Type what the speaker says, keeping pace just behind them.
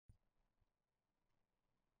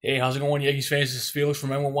Hey, how's it going, Yankees fans? This is Felix from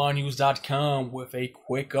NYYNEWS.com with a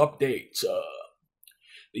quick update.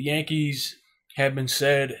 The Yankees have been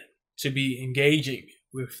said to be engaging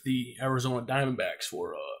with the Arizona Diamondbacks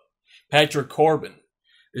for Patrick Corbin.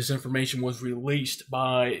 This information was released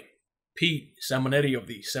by Pete Simonetti of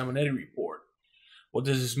the Simonetti Report. What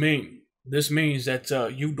does this mean? This means that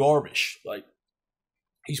Darvish,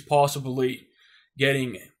 he's possibly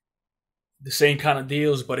getting the same kind of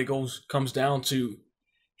deals, but it comes down to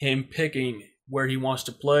him picking where he wants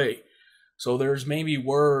to play. So there's maybe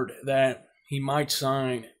word that he might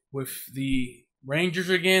sign with the Rangers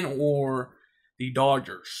again or the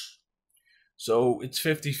Dodgers. So it's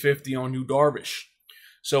 50-50 on Darvish.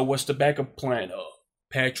 So what's the backup plan?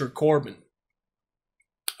 Patrick Corbin.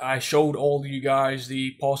 I showed all of you guys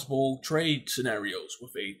the possible trade scenarios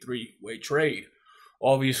with a three-way trade.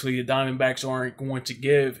 Obviously, the Diamondbacks aren't going to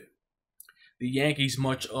give the Yankees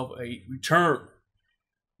much of a return.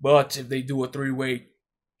 But if they do a three-way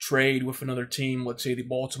trade with another team, let's say the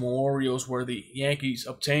Baltimore Orioles, where the Yankees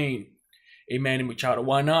obtain a Manny Machado,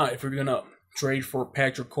 why not? If you're going to trade for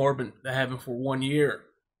Patrick Corbin to have him for 1 year,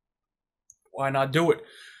 why not do it?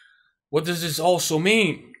 What does this also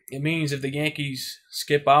mean? It means if the Yankees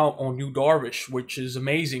skip out on Darvish, which is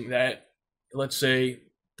amazing that, let's say,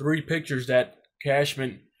 3 pitchers that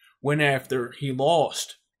Cashman went after, he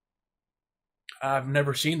lost. I've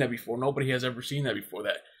never seen that before. Nobody has ever seen that before.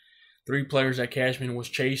 That 3 players that Cashman was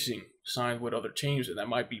chasing signed with other teams, and that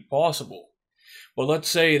might be possible. But let's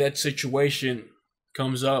say that situation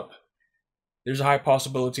comes up. There's a high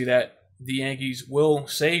possibility that the Yankees will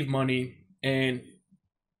save money, and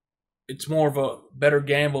it's more of a better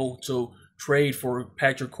gamble to trade for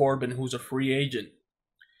Patrick Corbin, who's a free agent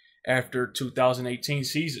after 2018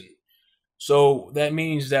 season. So that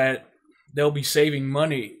means that they'll be saving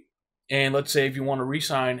money. And let's say if you want to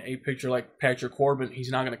re-sign a pitcher like Patrick Corbin,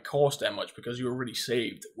 he's not going to cost that much because you already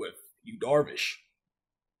saved with Darvish.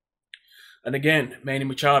 And again, Manny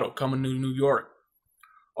Machado coming to New York.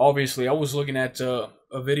 Obviously, I was looking at a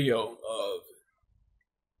video of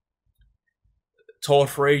Todd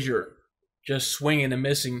Frazier just swinging and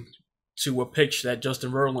missing to a pitch that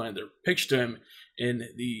Justin Verlander pitched to him in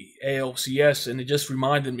the ALCS, and it just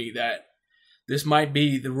reminded me that this might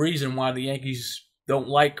be the reason why the Yankees don't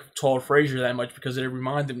like Todd Frazier that much, because it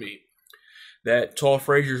reminded me that Todd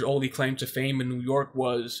Frazier's only claim to fame in New York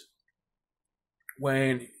was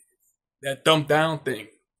when that thumb down thing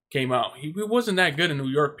came out. He wasn't that good in New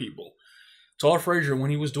York, people. Todd Frazier,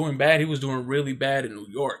 when he was doing bad, he was doing really bad in New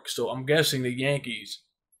York. So I'm guessing the Yankees'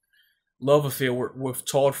 love affair with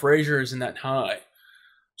Todd Frazier isn't that high.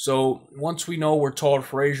 So once we know where Todd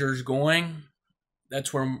Frazier's going,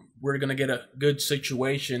 that's where we're going to get a good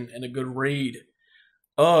situation and a good read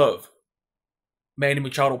of Manny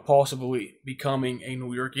Machado possibly becoming a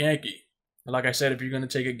New York Yankee. And like I said, if you're going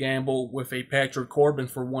to take a gamble with a Patrick Corbin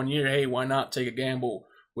for 1 year, hey, why not take a gamble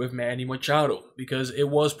with Manny Machado? Because it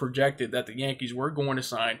was projected that the Yankees were going to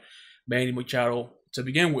sign Manny Machado to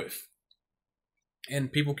begin with.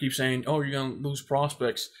 And people keep saying, oh, you're going to lose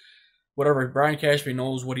prospects. Whatever, Brian Cashman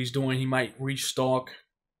knows what he's doing. He might restock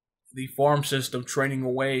the farm system, training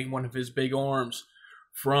away one of his big arms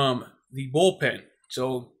from the bullpen.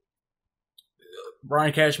 So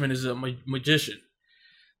Brian Cashman is a magician.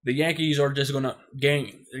 The Yankees are just going to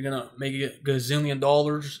gain. They're going to make a gazillion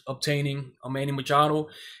dollars obtaining a Manny Machado,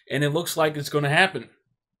 and it looks like it's going to happen.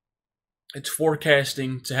 It's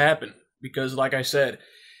forecasting to happen because, like I said,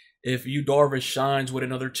 if Darvish signs with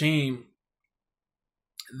another team,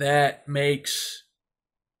 that makes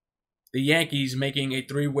the Yankees making a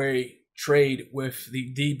 3-way trade with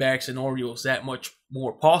the Dbacks and Orioles that much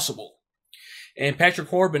more possible. And Patrick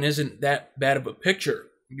Corbin isn't that bad of a pitcher.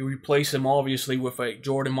 You replace him, obviously, with a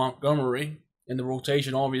Jordan Montgomery in the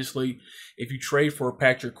rotation. Obviously, if you trade for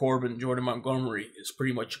Patrick Corbin, Jordan Montgomery is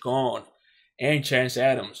pretty much gone. And Chance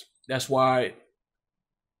Adams. That's why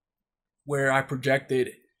where I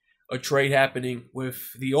projected a trade happening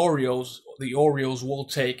with the Orioles will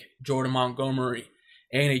take Jordan Montgomery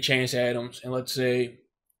and a Chance Adams. And let's say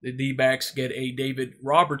the D-backs get a David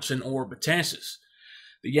Robertson or Betances.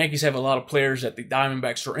 The Yankees have a lot of players that the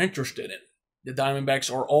Diamondbacks are interested in. The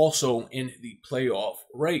Diamondbacks are also in the playoff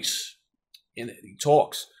race, in the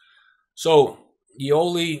talks. So the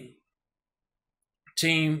only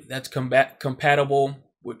team that's compatible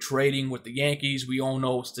with trading with the Yankees, we all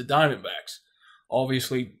know, is the Diamondbacks.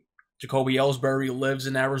 Obviously, Jacoby Ellsbury lives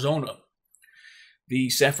in Arizona.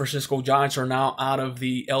 The San Francisco Giants are now out of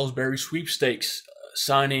the Ellsbury sweepstakes,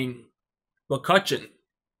 signing McCutchen,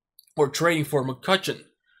 or trading for McCutchen.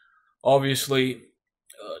 Obviously,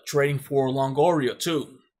 trading for Longoria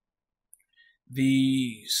too.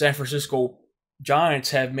 the San Francisco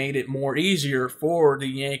Giants have made it more easier for the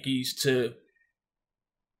Yankees to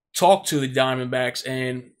talk to the Diamondbacks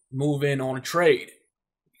and move in on a trade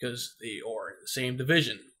because they are in the same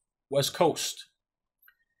division, West Coast.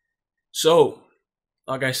 So,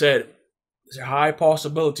 like I said, there's a high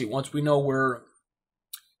possibility once we know where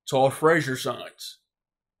Todd Frazier signs,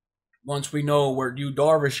 once we know where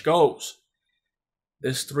Darvish goes,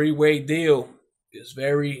 this three-way deal is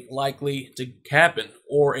very likely to happen,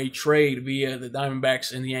 or a trade via the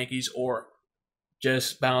Diamondbacks and the Yankees, or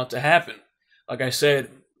just bound to happen. Like I said,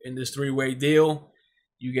 in this three-way deal,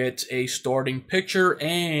 you get a starting pitcher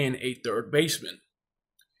and a third baseman.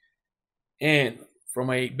 And from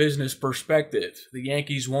a business perspective, the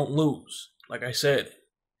Yankees won't lose. Like I said,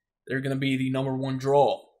 they're going to be the #1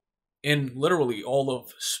 draw in literally all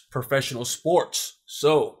of professional sports.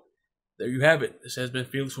 So, there you have it. This has been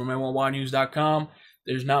Felix from NYYNEWS.com.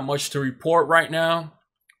 There's not much to report right now.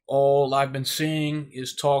 All I've been seeing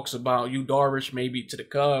is talks about Darvish maybe to the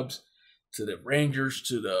Cubs, to the Rangers,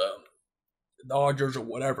 to the Dodgers, or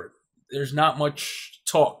whatever. There's not much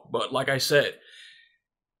talk. But like I said,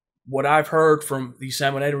 what I've heard from the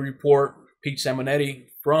Simonetti report, Pete Simonetti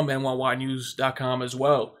from NYYNEWS.com as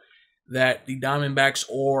well, that the Diamondbacks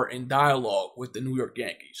are in dialogue with the New York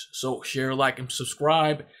Yankees. So share, like, and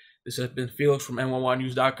subscribe. This has been Felix from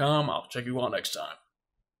NYYNEWS.com. I'll check you all next time.